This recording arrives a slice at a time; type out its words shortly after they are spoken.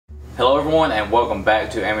Hello everyone, and welcome back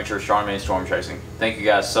to Amateur Astronomy and Stormchasing. Thank you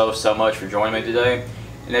guys so much for joining me today.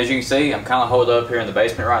 And as you can see, I'm kind of holed up here in the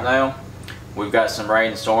basement right now. We've got some rain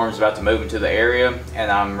and storms about to move into the area, and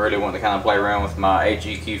I'm really wanting to kind of play around with my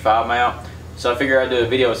HEQ5 mount. So I figured I'd do a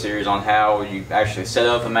video series on how you actually set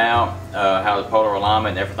up the mount, how the polar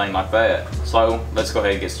alignment and everything like that. So let's go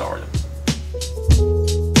ahead and get started.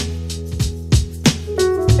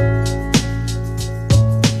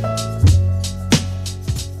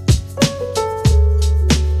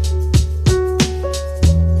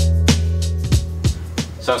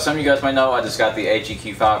 So some of you guys may know I just got the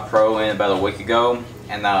HEQ5 Pro in about a week ago,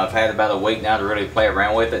 and I've had about a week now to really play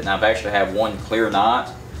around with it, and I've actually had one clear night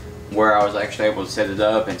where I was actually able to set it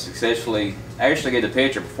up and successfully actually get a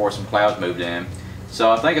picture before some clouds moved in. So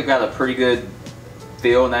I think I've got a pretty good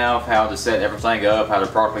feel now of how to set everything up, how to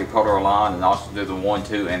properly polar align, and also do the 1,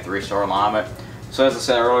 2, and 3 star alignment. So as I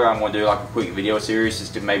said earlier, I'm going to do like a quick video series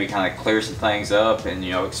just to maybe kind of clear some things up and,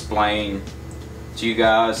 you know, explain to you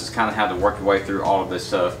guys just kind of how to work your way through all of this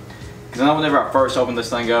stuff. Because I know whenever I first opened this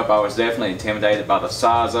thing up, I was definitely intimidated by the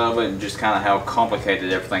size of it and just kind of how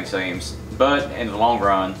complicated everything seems. But in the long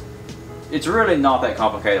run, it's really not that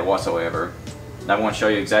complicated whatsoever. And I want to show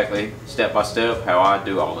you exactly step by step how I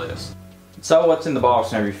do all this. So what's in the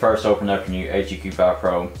box whenever you first open up your new HEQ5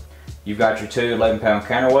 Pro? You've got your two 11-pound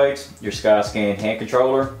counterweights, your SkyScan hand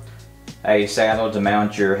controller, a saddle to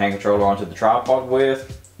mount your hand controller onto the tripod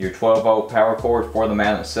with, your 12-volt power cord for the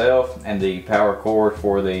mount itself, and the power cord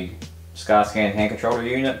for the SkyScan hand controller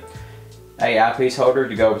unit, a eyepiece holder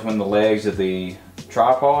to go between the legs of the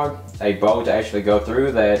tripod, a bow to actually go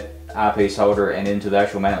through that eyepiece holder and into the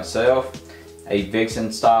actual mount itself, a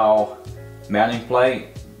Vixen style mounting plate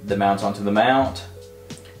that mounts onto the mount,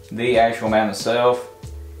 the actual mount itself,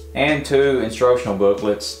 and two instructional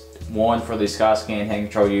booklets, one for the SkyScan hand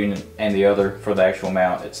control unit and the other for the actual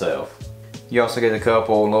mount itself. You also get a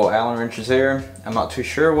couple little Allen wrenches here. I'm not too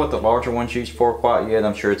sure what the larger one's used for quite yet.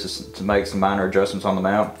 I'm sure it's just to make some minor adjustments on the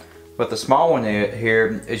mount. But the small one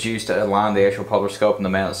here is used to align the actual polar scope in the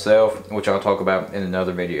mount itself, which I'll talk about in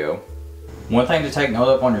another video. One thing to take note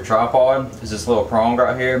of on your tripod is this little prong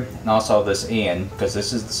right here, and also this end, because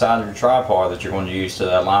this is the side of your tripod that you're going to use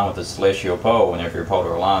to align with the celestial pole whenever you're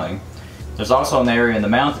polar aligning. There's also an area in the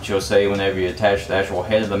mount that you'll see whenever you attach the actual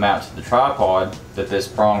head of the mount to the tripod that this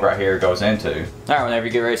prong right here goes into. Now whenever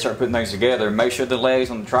you get ready to start putting things together, make sure the legs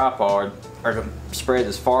on the tripod are spread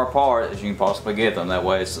as far apart as you can possibly get them. That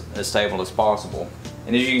way it's as stable as possible.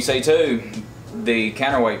 And as you can see too, the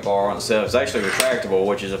counterweight bar on itself is actually retractable,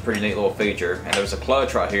 which is a pretty neat little feature. And there's a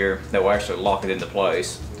clutch right here that will actually lock it into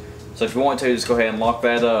place. So if you want to, just go ahead and lock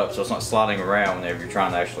that up so it's not sliding around whenever you're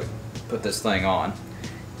trying to actually put this thing on.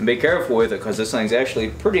 And be careful with it because this thing's actually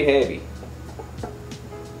pretty heavy.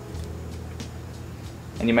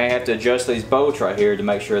 And you may have to adjust these bolts right here to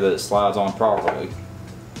make sure that it slides on properly.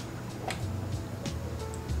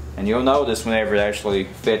 And you'll notice whenever it actually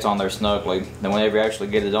fits on there snugly. Then whenever you actually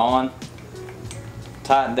get it on,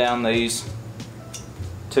 tighten down these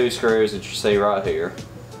two screws that you see right here.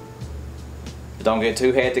 But don't get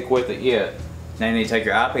too hectic with it yet. Now you need to take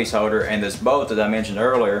your eyepiece holder and this bolt that I mentioned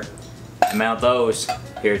earlier and mount those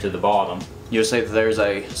here to the bottom. You'll see that there's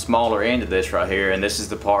a smaller end of this right here, and this is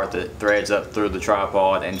the part that threads up through the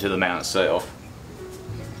tripod into the mount itself.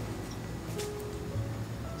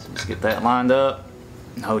 So just get that lined up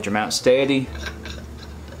and hold your mount steady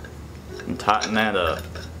and tighten that up.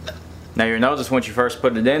 Now you'll notice once you first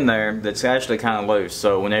put it in there that's actually kind of loose,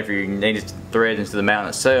 so whenever you need it to thread into the mount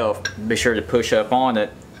itself, be sure to push up on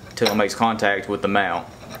it until it makes contact with the mount.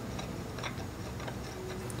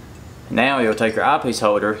 Now you'll take your eyepiece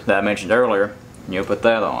holder that I mentioned earlier and you'll put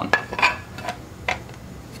that on.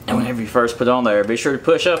 And whenever you first put it on there, be sure to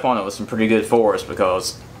push up on it with some pretty good force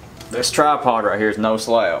because this tripod right here is no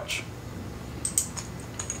slouch.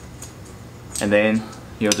 And then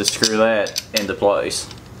you'll just screw that into place.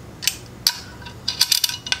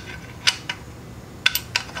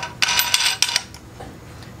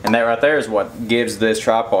 And that right there is what gives this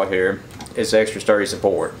tripod here its extra sturdy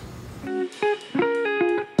support.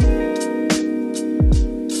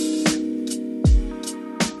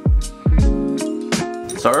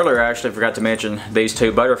 So earlier I actually forgot to mention these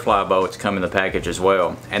two butterfly bolts come in the package as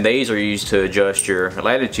well, and these are used to adjust your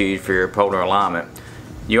latitude for your polar alignment.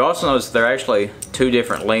 You also notice they're actually two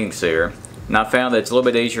different lengths here, and I found that it's a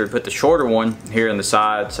little bit easier to put the shorter one here in the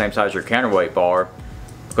side, same size as your counterweight bar,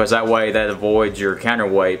 because that way that avoids your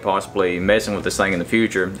counterweight possibly messing with this thing in the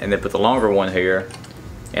future, and then put the longer one here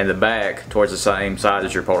in the back towards the same side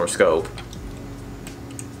as your polar scope.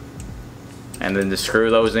 And then just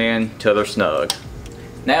screw those in till they're snug.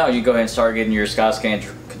 Now you go ahead and start getting your SkyScan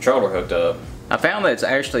controller hooked up. I found that it's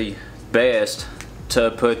actually best to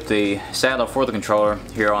put the saddle for the controller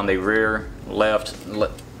here on the rear left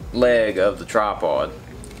leg of the tripod,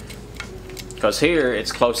 because here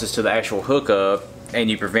it's closest to the actual hookup and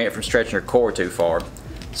you prevent it from stretching your cord too far.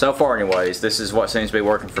 So far anyways, this is what seems to be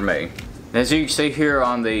working for me. As you can see here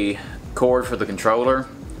on the cord for the controller,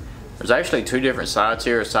 there's actually two different sides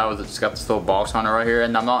here. A side that's got this little box on it right here,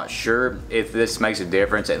 and I'm not sure if this makes a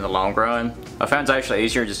difference in the long run. I found it's actually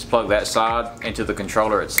easier just to plug that side into the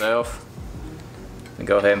controller itself. And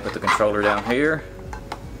go ahead and put the controller down here.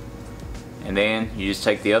 And then you just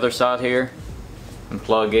take the other side here and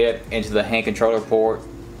plug it into the hand controller port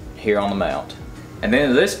here on the mount. And then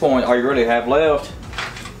at this point, all you really have left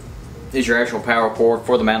is your actual power cord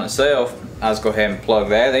for the mount itself. I'll just go ahead and plug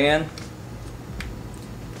that in.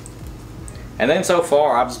 And then so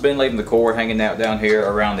far, I've just been leaving the cord hanging out down here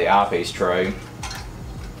around the eyepiece tray.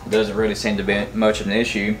 It doesn't really seem to be much of an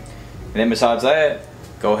issue. And then besides that,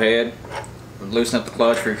 go ahead, loosen up the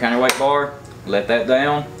clutch for your counterweight bar, let that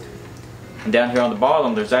down. And down here on the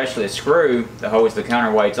bottom, there's actually a screw that holds the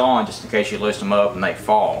counterweights on just in case you loosen them up and they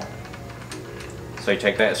fall. So you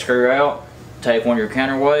take that screw out, take one of your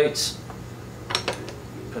counterweights,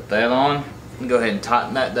 put that on, and go ahead and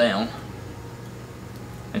tighten that down.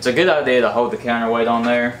 It's a good idea to hold the counterweight on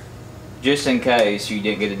there just in case you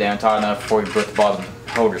didn't get it down tight enough before you put the bottom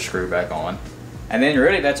holder screw back on. And then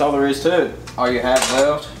really that's all there is to it. All you have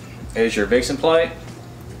left is your Vixen plate,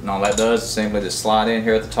 and all that does is simply just slide in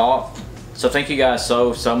here at the top. So thank you guys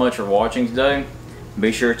so much for watching today.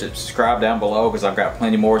 Be sure to subscribe down below because I've got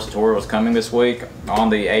plenty more tutorials coming this week on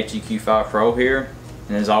the HEQ5 Pro here.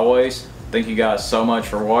 And as always, thank you guys so much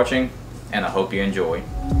for watching, and I hope you enjoy.